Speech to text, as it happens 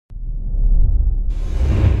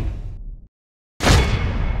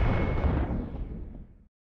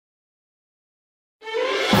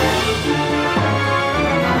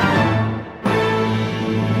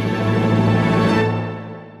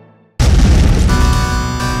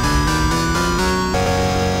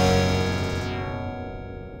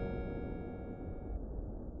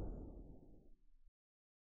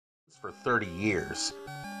30 years.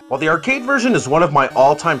 While the arcade version is one of my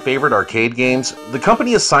all-time favorite arcade games, the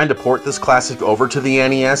company assigned to port this classic over to the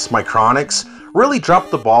NES, Micronix, really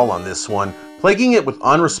dropped the ball on this one, plaguing it with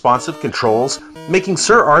unresponsive controls, making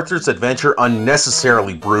Sir Arthur's adventure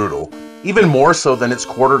unnecessarily brutal, even more so than its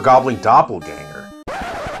quarter-gobbling doppelganger.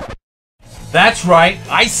 That's right,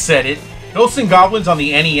 I said it. Ghosts and Goblins on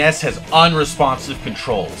the NES has unresponsive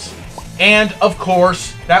controls. And, of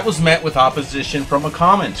course, that was met with opposition from a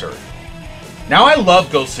commenter. Now, I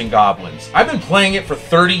love Ghosts and Goblins. I've been playing it for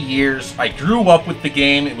 30 years. I grew up with the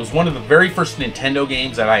game. It was one of the very first Nintendo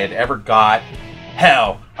games that I had ever got.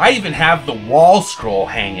 Hell, I even have the wall scroll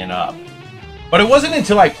hanging up. But it wasn't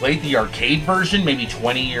until I played the arcade version, maybe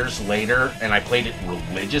 20 years later, and I played it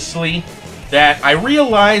religiously, that I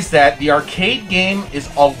realized that the arcade game is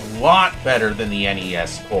a lot better than the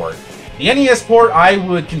NES port. The NES port I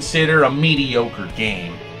would consider a mediocre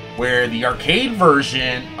game, where the arcade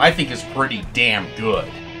version I think is pretty damn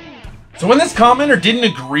good. So when this commenter didn't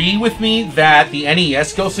agree with me that the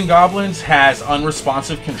NES Ghosts and Goblins has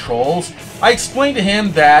unresponsive controls, I explained to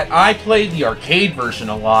him that I played the arcade version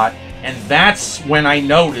a lot, and that's when I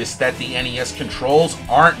noticed that the NES controls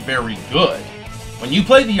aren't very good. When you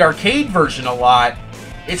play the arcade version a lot,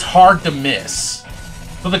 it's hard to miss.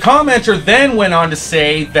 So the commenter then went on to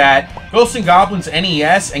say that Ghosts and Goblins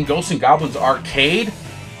NES and Ghosts and Goblins Arcade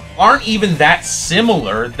aren't even that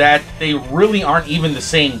similar, that they really aren't even the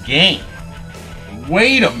same game.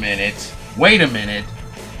 Wait a minute.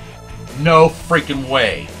 No freaking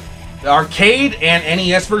way. The arcade and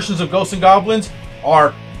NES versions of Ghosts and Goblins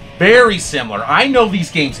are very similar. I know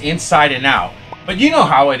these games inside and out, but you know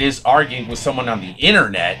how it is arguing with someone on the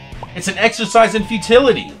internet. It's an exercise in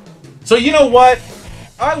futility. So you know what?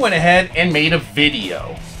 I went ahead and made a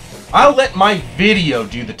video. I'll let my video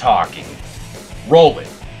do the talking. Roll it.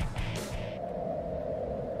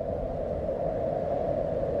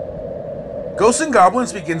 Ghosts and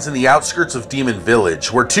Goblins begins in the outskirts of Demon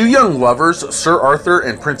Village, where two young lovers, Sir Arthur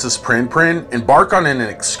and Princess Prin Prin, embark on an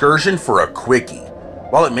excursion for a quickie.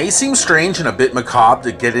 While it may seem strange and a bit macabre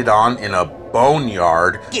to get it on in a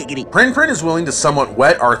boneyard, Prin Prin is willing to somewhat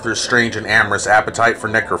whet Arthur's strange and amorous appetite for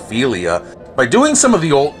necrophilia by doing some of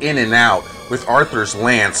the old in and out with Arthur's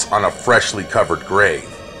lance on a freshly covered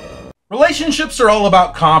grave. Relationships are all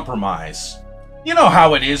about compromise. You know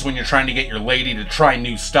how it is when you're trying to get your lady to try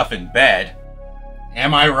new stuff in bed.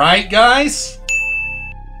 Am I right, guys?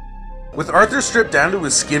 With Arthur stripped down to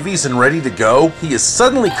his skivvies and ready to go, he is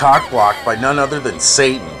suddenly cock-blocked by none other than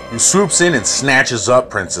Satan, who swoops in and snatches up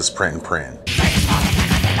Princess Prin Prin.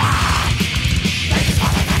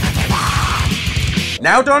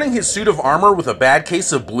 Now donning his suit of armor with a bad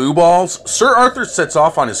case of blue balls, Sir Arthur sets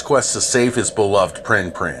off on his quest to save his beloved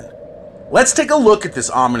Prin Prin. Let's take a look at this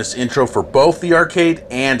ominous intro for both the arcade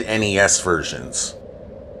and NES versions.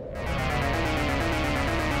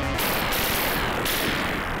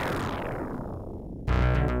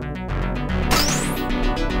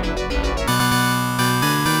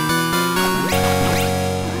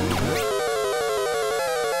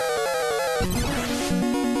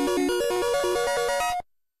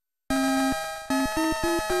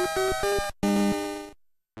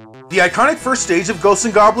 The iconic first stage of Ghosts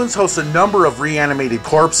and Goblins hosts a number of reanimated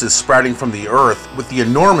corpses sprouting from the earth, with the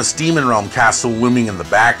enormous Demon Realm castle looming in the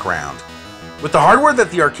background. With the hardware that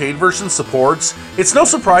the arcade version supports, it's no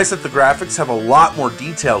surprise that the graphics have a lot more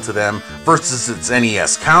detail to them versus its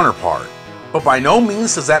NES counterpart. But by no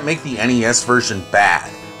means does that make the NES version bad.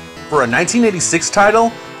 For a 1986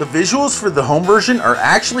 title, the visuals for the home version are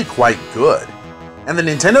actually quite good. And the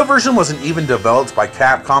Nintendo version wasn't even developed by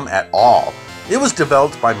Capcom at all. It was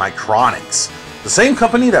developed by Micronix, the same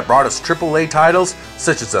company that brought us AAA titles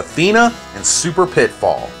such as Athena and Super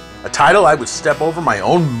Pitfall, a title I would step over my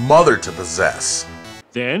own mother to possess.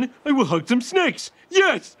 Then I will hug some snakes.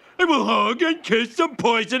 Yes, I will hug and kiss some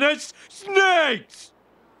poisonous snakes.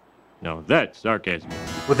 Now that's sarcasm.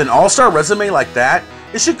 With an all-star resume like that,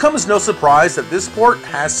 it should come as no surprise that this port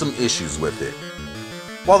has some issues with it.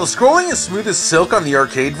 While the scrolling is smooth as silk on the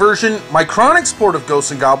arcade version, Micronix's port of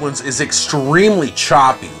Ghosts and Goblins is extremely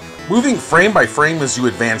choppy, moving frame by frame as you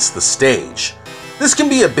advance the stage. This can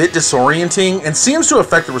be a bit disorienting and seems to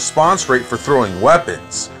affect the response rate for throwing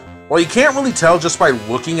weapons. While you can't really tell just by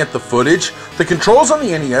looking at the footage, the controls on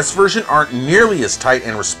the NES version aren't nearly as tight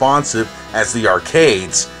and responsive as the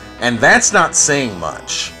arcades, and that's not saying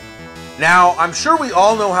much. Now, I'm sure we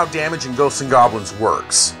all know how damaging Ghosts and Goblins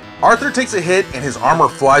works. Arthur takes a hit and his armor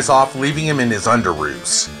flies off, leaving him in his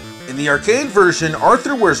underoos. In the arcade version,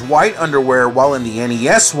 Arthur wears white underwear, while in the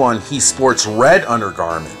NES one, he sports red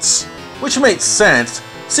undergarments. Which makes sense,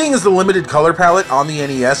 seeing as the limited color palette on the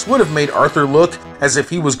NES would have made Arthur look as if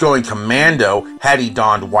he was going commando had he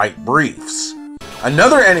donned white briefs.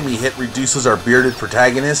 Another enemy hit reduces our bearded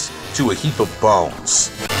protagonist to a heap of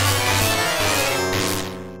bones.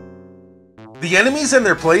 The enemies and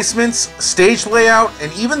their placements, stage layout,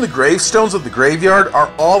 and even the gravestones of the graveyard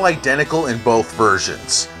are all identical in both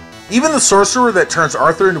versions. Even the sorcerer that turns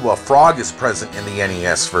Arthur into a frog is present in the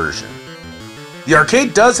NES version. The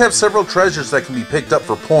arcade does have several treasures that can be picked up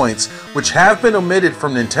for points, which have been omitted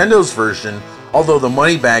from Nintendo's version, although the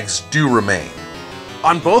money bags do remain.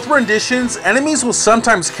 On both renditions, enemies will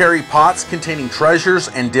sometimes carry pots containing treasures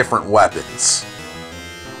and different weapons.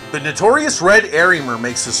 The notorious Red Arimer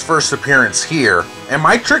makes his first appearance here, and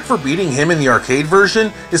my trick for beating him in the arcade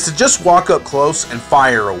version is to just walk up close and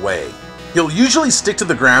fire away. He'll usually stick to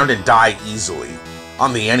the ground and die easily.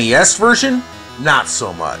 On the NES version, not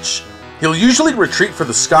so much. He'll usually retreat for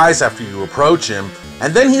the skies after you approach him,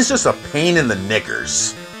 and then he's just a pain in the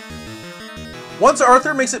knickers. Once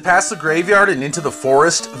Arthur makes it past the graveyard and into the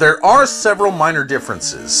forest, there are several minor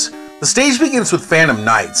differences. The stage begins with Phantom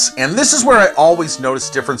Knights, and this is where I always notice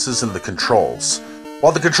differences in the controls.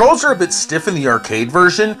 While the controls are a bit stiff in the arcade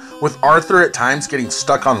version, with Arthur at times getting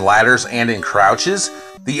stuck on ladders and in crouches,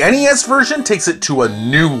 the NES version takes it to a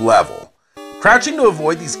new level. Crouching to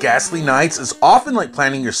avoid these ghastly knights is often like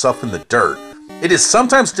planting yourself in the dirt. It is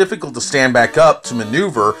sometimes difficult to stand back up to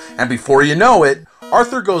maneuver, and before you know it,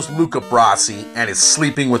 Arthur goes Luca Brasi and is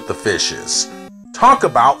sleeping with the fishes. Talk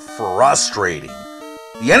about frustrating.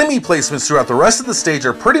 The enemy placements throughout the rest of the stage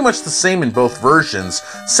are pretty much the same in both versions,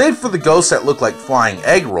 save for the ghosts that look like flying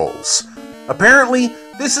egg rolls. Apparently,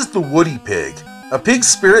 this is the Woody Pig, a pig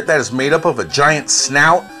spirit that is made up of a giant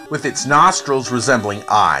snout with its nostrils resembling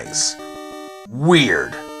eyes.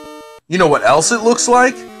 Weird. You know what else it looks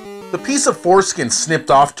like? The piece of foreskin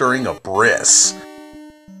snipped off during a bris.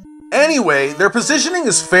 Anyway, their positioning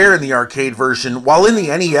is fair in the arcade version, while in the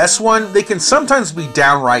NES one, they can sometimes be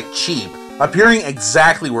downright cheap, appearing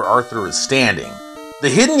exactly where Arthur is standing. The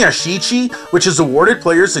hidden Yashichi, which is awarded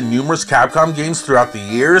players in numerous Capcom games throughout the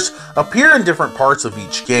years, appear in different parts of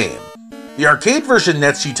each game. The arcade version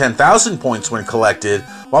nets you 10,000 points when collected,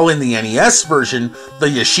 while in the NES version, the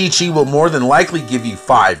Yashichi will more than likely give you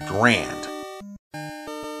 5 grand.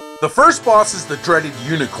 The first boss is the dreaded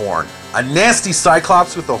Unicorn, a nasty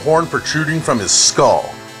cyclops with a horn protruding from his skull.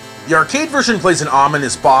 The arcade version plays an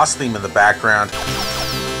ominous boss theme in the background,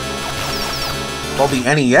 while the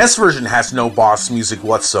NES version has no boss music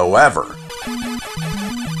whatsoever.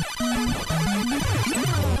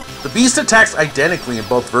 The beast attacks identically in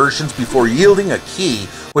both versions before yielding a key,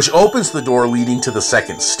 which opens the door leading to the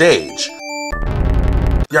second stage.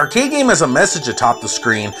 The arcade game has a message atop the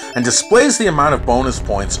screen and displays the amount of bonus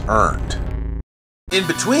points earned. In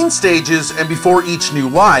between stages and before each new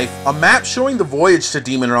life, a map showing the voyage to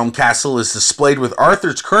Demon Realm Castle is displayed with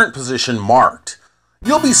Arthur's current position marked.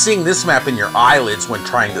 You'll be seeing this map in your eyelids when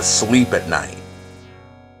trying to sleep at night.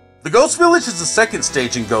 The Ghost Village is the second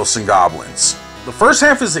stage in Ghosts and Goblins. The first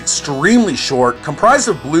half is extremely short, comprised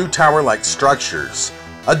of blue tower-like structures.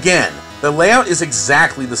 Again, the layout is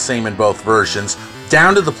exactly the same in both versions,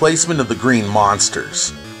 down to the placement of the green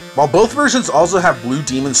monsters. While both versions also have blue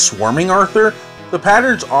demons swarming Arthur, the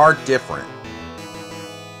patterns are different.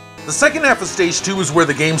 The second half of Stage 2 is where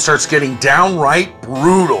the game starts getting downright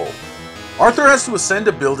brutal. Arthur has to ascend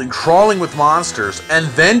a building crawling with monsters, and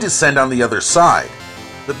then descend on the other side.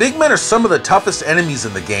 The big men are some of the toughest enemies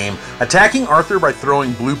in the game, attacking Arthur by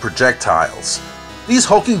throwing blue projectiles. These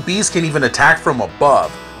hulking beasts can even attack from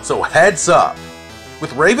above, so heads up.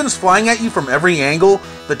 With ravens flying at you from every angle,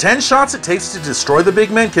 the 10 shots it takes to destroy the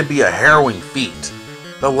big men can be a harrowing feat.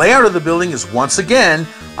 The layout of the building is once again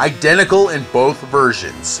identical in both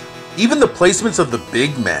versions, even the placements of the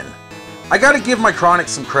big men. I gotta give Micronics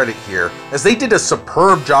some credit here, as they did a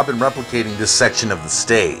superb job in replicating this section of the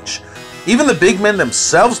stage. Even the big men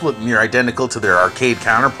themselves look near identical to their arcade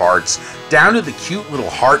counterparts, down to the cute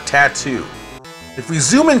little heart tattoo. If we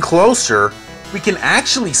zoom in closer, we can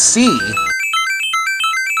actually see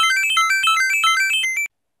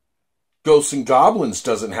Ghosts and Goblins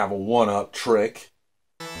doesn't have a one-up trick.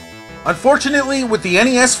 Unfortunately, with the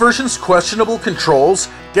NES version's questionable controls,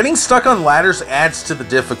 getting stuck on ladders adds to the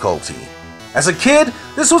difficulty. As a kid,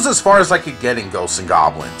 this was as far as I could get in Ghosts and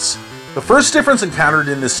Goblins. The first difference encountered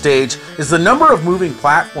in this stage is the number of moving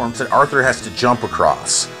platforms that Arthur has to jump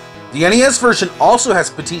across. The NES version also has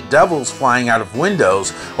petite devils flying out of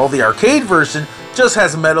windows, while the arcade version just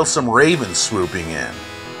has meddlesome ravens swooping in.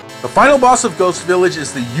 The final boss of Ghost Village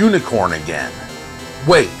is the Unicorn again.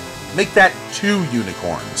 Wait, make that 2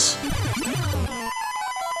 unicorns.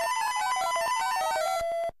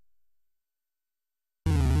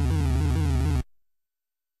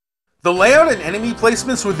 The layout and enemy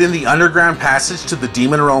placements within the underground passage to the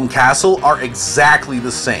Demon Realm Castle are exactly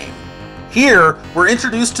the same. Here, we're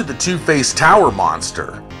introduced to the two-faced tower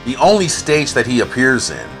monster, the only stage that he appears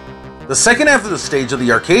in. The second half of the stage of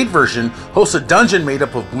the arcade version hosts a dungeon made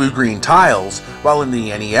up of blue-green tiles, while in the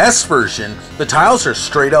NES version, the tiles are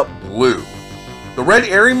straight up blue. The red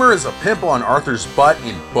Arimer is a pimple on Arthur's butt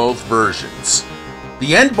in both versions.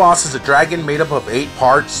 The end boss is a dragon made up of 8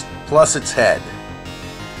 parts, plus its head.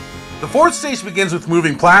 The fourth stage begins with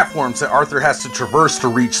moving platforms that Arthur has to traverse to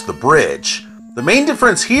reach the bridge. The main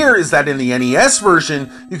difference here is that in the NES version,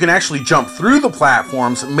 you can actually jump through the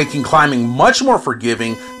platforms, making climbing much more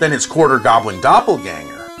forgiving than its quarter goblin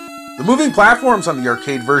doppelganger. The moving platforms on the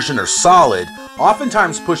arcade version are solid,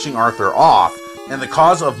 oftentimes pushing Arthur off, and the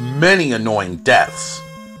cause of many annoying deaths.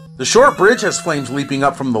 The short bridge has flames leaping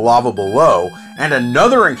up from the lava below, and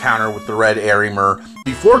another encounter with the red Arimer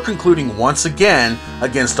before concluding once again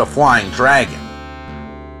against a flying dragon.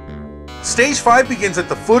 Stage 5 begins at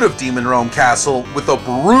the foot of Demon Realm Castle with a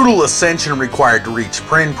brutal ascension required to reach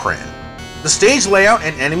Prin Prin. The stage layout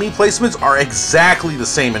and enemy placements are exactly the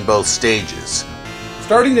same in both stages.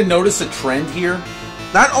 Starting to notice a trend here?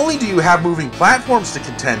 Not only do you have moving platforms to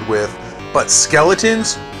contend with, but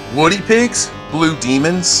skeletons, woody pigs, blue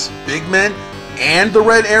demons, big men, and the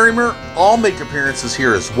red Arimer all make appearances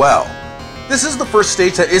here as well. This is the first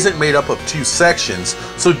stage that isn't made up of 2 sections,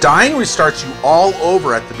 so dying restarts you all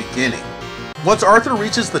over at the beginning. Once Arthur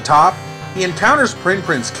reaches the top, he encounters Prin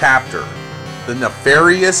Prin's captor, the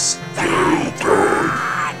Nefarious Wes.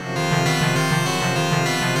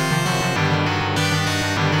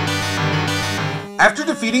 After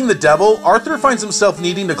defeating the devil, Arthur finds himself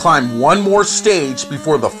needing to climb one more stage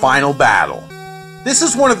before the final battle. This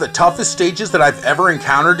is one of the toughest stages that I've ever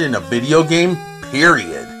encountered in a video game,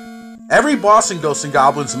 period. Every boss in Ghosts and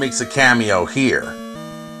Goblins makes a cameo here.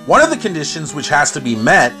 One of the conditions which has to be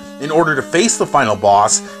met in order to face the final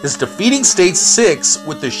boss is defeating Stage 6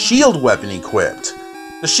 with the shield weapon equipped.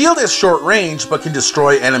 The shield has short range but can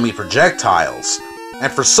destroy enemy projectiles,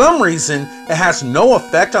 and for some reason it has no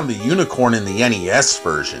effect on the unicorn in the NES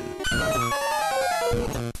version.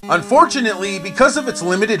 Unfortunately, because of its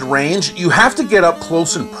limited range, you have to get up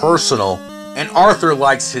close and personal, and Arthur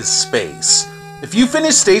likes his space. If you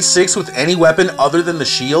finish Stage 6 with any weapon other than the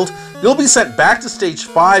shield, you'll be sent back to Stage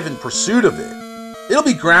 5 in pursuit of it. It'll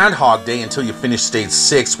be Groundhog Day until you finish Stage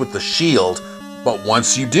 6 with the shield, but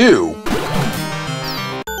once you do...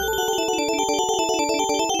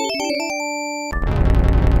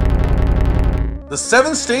 The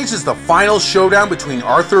 7th stage is the final showdown between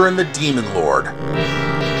Arthur and the Demon Lord.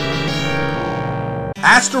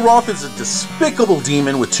 Astaroth is a despicable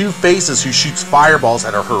demon with 2 faces who shoots fireballs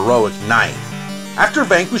at a heroic knight. After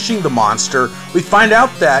vanquishing the monster, we find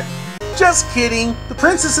out that, just kidding, the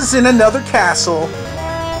princess is in another castle.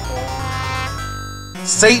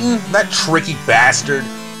 Satan, that tricky bastard.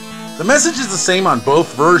 The message is the same on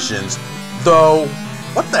both versions, though,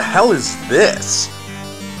 what the hell is this?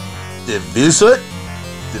 Divisit?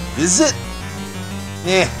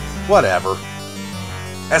 Whatever.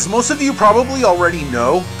 As most of you probably already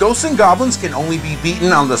know, Ghosts and Goblins can only be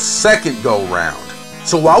beaten on the second go-round.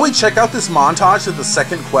 So while we check out this montage of the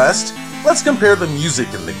second quest, let's compare the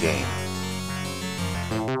music in the game.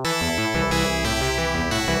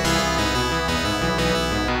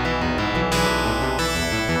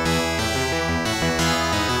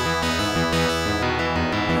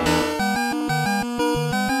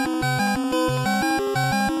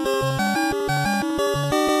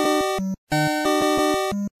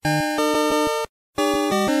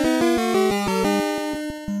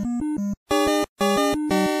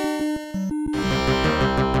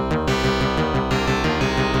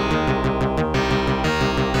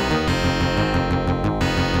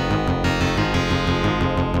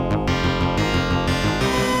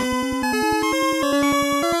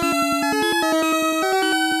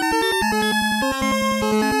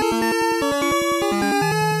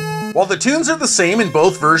 While the tunes are the same in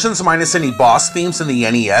both versions minus any boss themes in the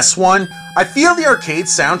NES one, I feel the arcade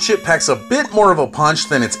sound chip packs a bit more of a punch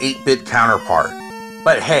than its 8-bit counterpart.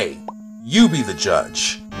 But hey, you be the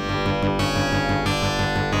judge.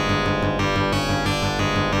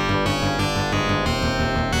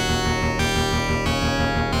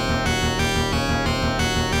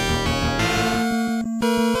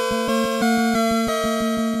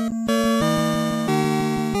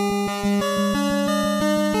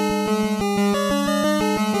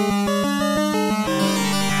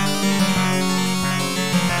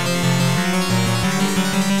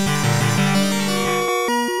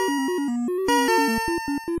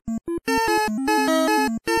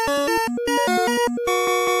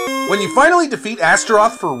 finally defeat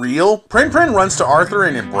Astaroth for real, Prin runs to Arthur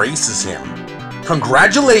and embraces him.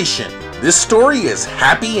 Congratulations, this story is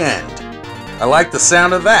happy end. I like the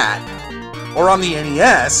sound of that. Or on the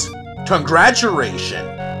NES, congratulation.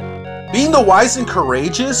 Being the wise and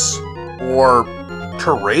courageous, or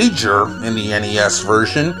courager in the NES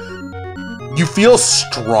version, you feel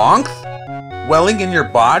strength welling in your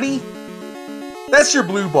body? That's your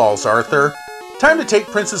blue balls, Arthur. Time to take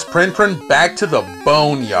Princess Prin back to the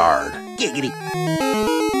boneyard. Giggity.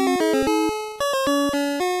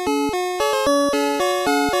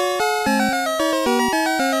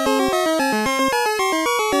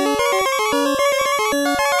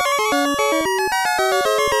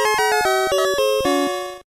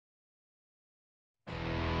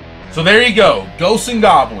 So there you go, Ghosts and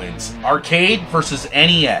Goblins, arcade versus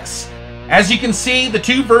NES. As you can see, the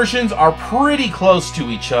two versions are pretty close to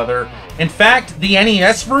each other. In fact, the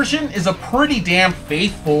NES version is a pretty damn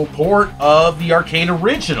faithful port of the arcade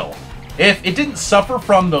original. If it didn't suffer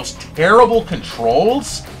from those terrible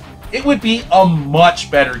controls, it would be a much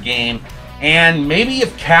better game. And maybe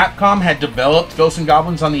if Capcom had developed Ghosts and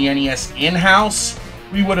Goblins on the NES in-house,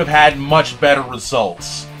 we would have had much better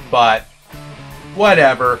results. But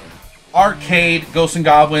whatever. Arcade, Ghosts and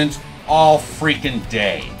Goblins, all freaking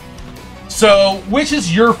day. So, which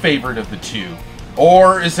is your favorite of the two?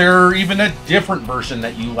 Or is there even a different version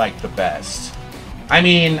that you like the best? I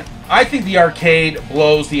mean, I think the arcade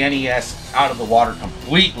blows the NES out of the water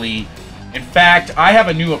completely. In fact, I have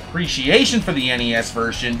a new appreciation for the NES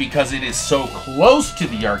version because it is so close to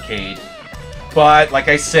the arcade. But, like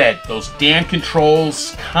I said, those damn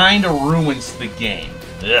controls kinda ruins the game.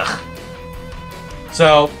 Ugh.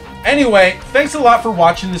 So, anyway, thanks a lot for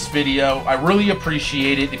watching this video. I really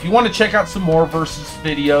appreciate it. If you want to check out some more versus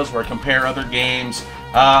videos where I compare other games,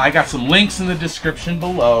 I got some links in the description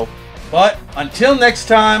below. But until next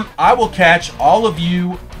time, I will catch all of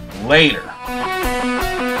you later.